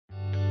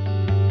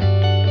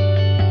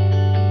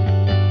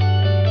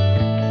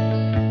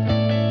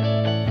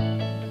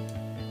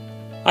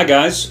Hi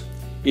guys,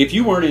 if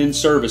you weren't in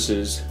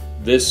services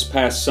this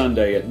past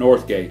Sunday at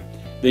Northgate,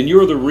 then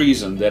you're the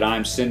reason that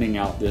I'm sending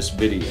out this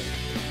video.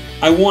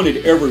 I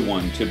wanted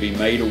everyone to be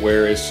made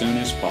aware as soon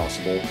as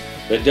possible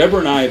that Deborah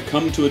and I have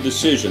come to a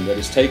decision that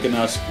has taken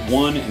us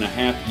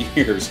 1.5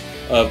 years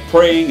of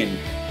praying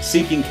and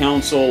seeking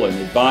counsel and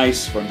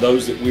advice from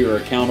those that we are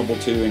accountable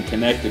to and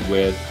connected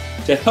with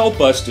to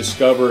help us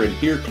discover and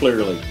hear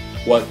clearly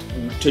what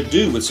to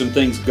do with some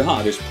things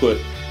God has put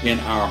in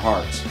our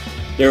hearts.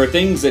 There are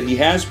things that He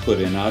has put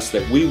in us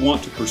that we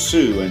want to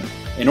pursue, and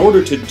in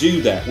order to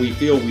do that, we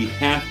feel we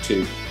have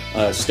to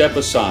step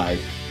aside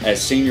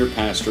as senior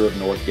pastor of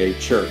Northgate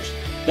Church.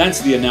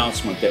 That's the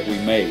announcement that we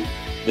made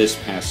this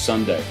past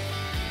Sunday.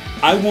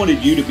 I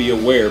wanted you to be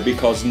aware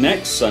because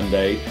next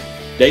Sunday,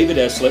 David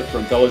Eslett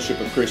from Fellowship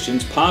of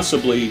Christians,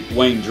 possibly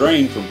Wayne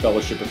Drain from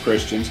Fellowship of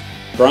Christians,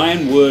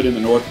 Brian Wood and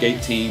the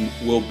Northgate team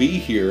will be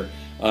here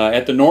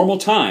at the normal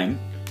time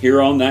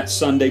here on that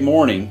Sunday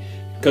morning,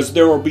 because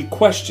there will be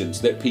questions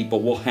that people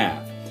will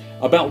have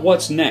about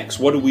what's next,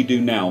 what do we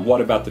do now,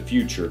 what about the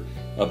future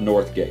of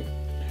Northgate.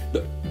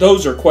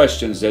 Those are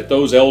questions that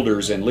those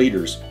elders and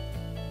leaders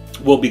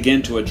will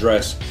begin to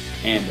address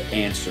and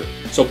answer.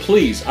 So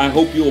please, I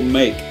hope you'll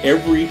make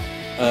every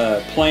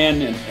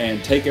plan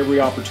and take every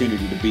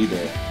opportunity to be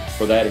there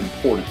for that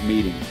important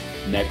meeting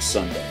next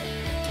Sunday.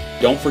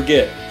 Don't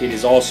forget, it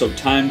is also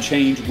time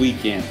change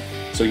weekend,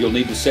 so you'll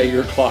need to set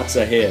your clocks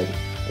ahead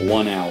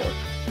 1 hour.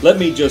 Let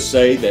me just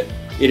say that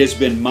it has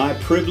been my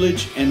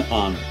privilege and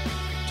honor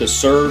to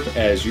serve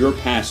as your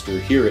pastor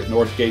here at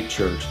Northgate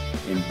Church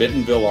in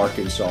Bentonville,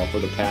 Arkansas for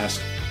the past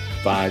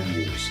 5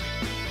 years.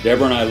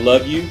 Deborah and I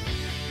love you.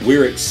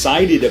 We're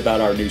excited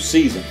about our new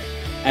season,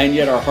 and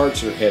yet our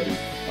hearts are heavy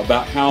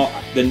about how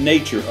the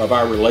nature of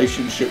our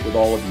relationship with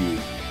all of you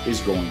is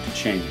going to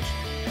change.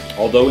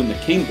 Although in the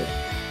kingdom,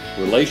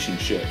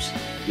 relationships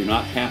do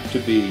not have to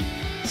be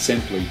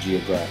simply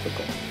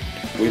geographical.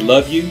 We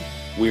love you.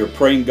 We are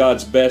praying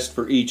God's best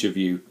for each of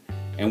you.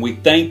 And we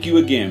thank you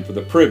again for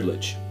the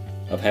privilege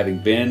of having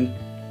been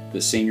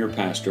the senior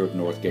pastor of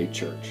Northgate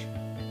Church.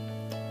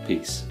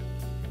 Peace.